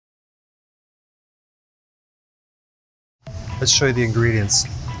Let's show you the ingredients.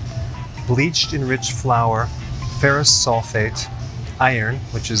 Bleached enriched flour, ferrous sulfate, iron,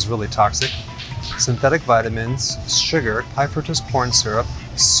 which is really toxic, synthetic vitamins, sugar, high fructose corn syrup,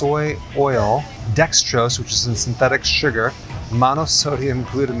 soy oil, dextrose, which is a synthetic sugar, monosodium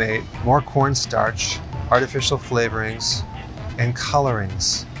glutamate, more cornstarch, artificial flavorings, and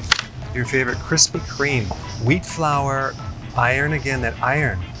colorings. Your favorite Krispy Kreme, wheat flour, iron again, that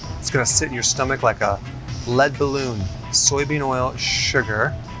iron. It's gonna sit in your stomach like a lead balloon. Soybean oil,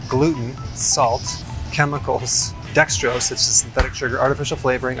 sugar, gluten, salt, chemicals, dextrose, it's a synthetic sugar, artificial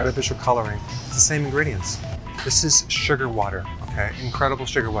flavoring, artificial coloring. It's the same ingredients. This is sugar water, okay? Incredible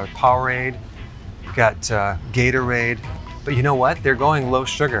sugar water. Powerade, got Gatorade. But you know what? They're going low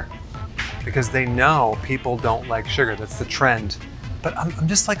sugar because they know people don't like sugar. That's the trend. But I'm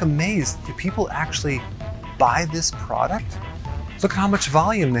just like amazed. Do people actually buy this product? Look how much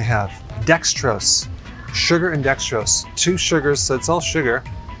volume they have. Dextrose, sugar and dextrose. 2 sugars, so it's all sugar.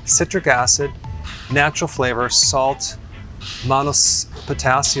 Citric acid, natural flavor, salt,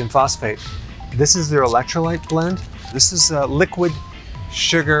 potassium phosphate. This is their electrolyte blend. This is liquid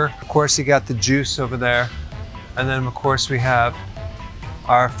sugar. Of course, you got the juice over there. And then of course we have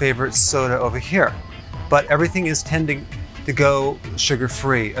our favorite soda over here. But everything is tending to go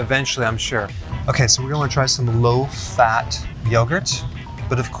sugar-free eventually, I'm sure. Okay, so we're gonna try some low-fat yogurt,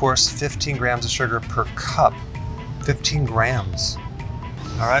 but of course 15 grams of sugar per cup. 15 grams.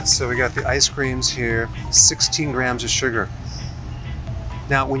 All right, so we got the ice creams here, 16 grams of sugar.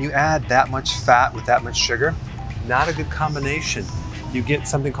 Now, when you add that much fat with that much sugar, not a good combination. You get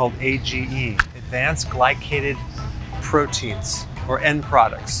something called AGE, advanced glycated proteins, or end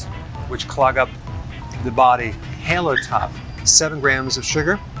products, which clog up the body. Halo top, 7 grams of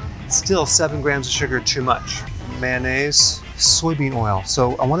sugar. Still 7 grams of sugar too much. Mayonnaise, soybean oil.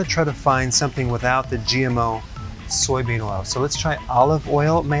 So I want to try to find something without the GMO soybean oil. So let's try olive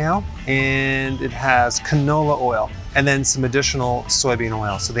oil mayo, and it has canola oil and then some additional soybean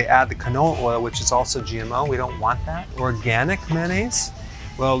oil. So they add the canola oil, which is also GMO. We don't want that. Organic mayonnaise,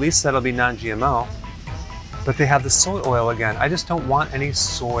 well, at least that'll be non-GMO. But they have the soy oil again. I just don't want any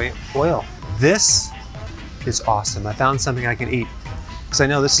soy oil. This is awesome. I found something I can eat because I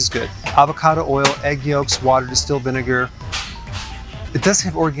know this is good. Avocado oil, egg yolks, water, distilled vinegar. It does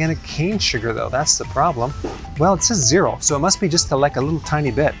have organic cane sugar though, that's the problem. Well, it says 0, so it must be just like a little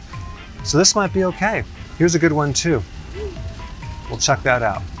tiny bit. So this might be okay. Here's a good one too. We'll check that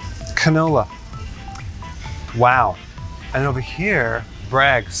out. Canola. Wow. And over here,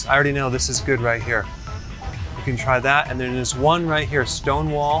 Bragg's. I already know this is good right here. You can try that. And then there's one right here,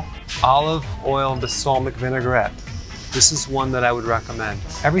 Stonewall olive oil balsamic vinaigrette. This is one that I would recommend.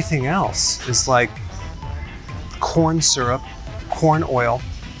 Everything else is like corn syrup, corn oil,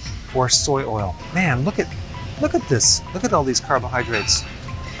 or soy oil. Man, look at this. Look at all these carbohydrates.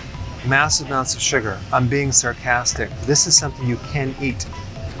 Massive amounts of sugar. I'm being sarcastic. This is something you can eat.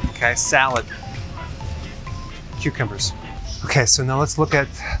 Okay, salad, cucumbers. Okay, so now let's look at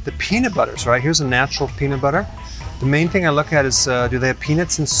the peanut butters, right? Here's a natural peanut butter. The main thing I look at is, do they have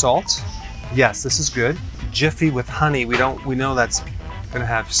peanuts and salt? Yes, this is good. Jiffy with honey, we know that's gonna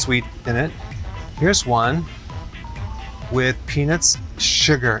have sweet in it. Here's one with peanuts,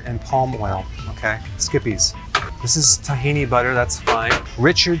 sugar, and palm oil, okay? Skippies. This is tahini butter, that's fine.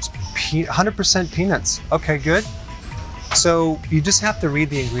 Richard's 100% peanuts, okay, good. So you just have to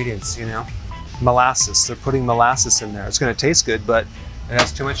read the ingredients, you know? Molasses, they're putting molasses in there. It's gonna taste good, but it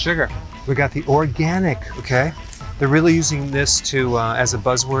has too much sugar. We got the organic, okay? They're really using this to as a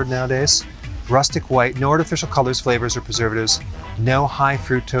buzzword nowadays. Rustic white, no artificial colors, flavors, or preservatives. No high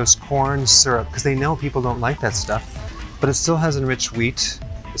fructose corn syrup, because they know people don't like that stuff. But it still has enriched wheat.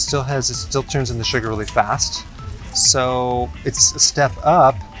 It still turns into sugar really fast. So it's a step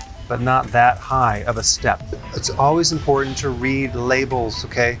up, but not that high of a step. It's always important to read labels,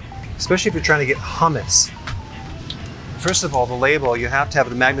 okay? Especially if you're trying to get hummus. First of all, the label, you have to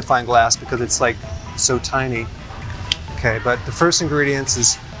have a magnifying glass because it's like so tiny. Okay, but the first ingredients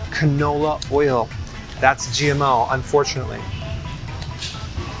is canola oil. That's GMO, unfortunately.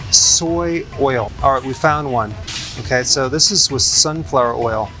 Soy oil. All right, we found one. Okay, so this is with sunflower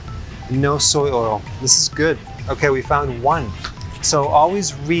oil, no soy oil. This is good. Okay, we found one. So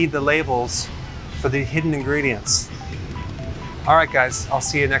always read the labels for the hidden ingredients. All right, guys, I'll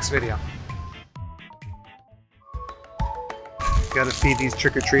see you next video. Gotta feed these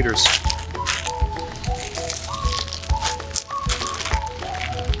trick-or-treaters.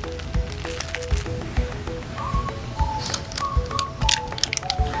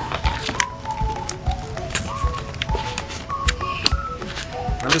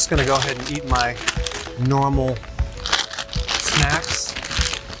 I'm just gonna go ahead and eat my normal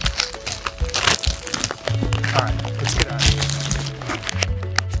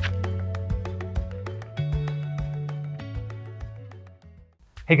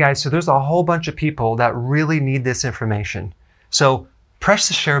Hey guys, so there's a whole bunch of people that really need this information. So press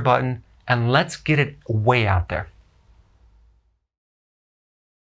the share button and let's get it way out there.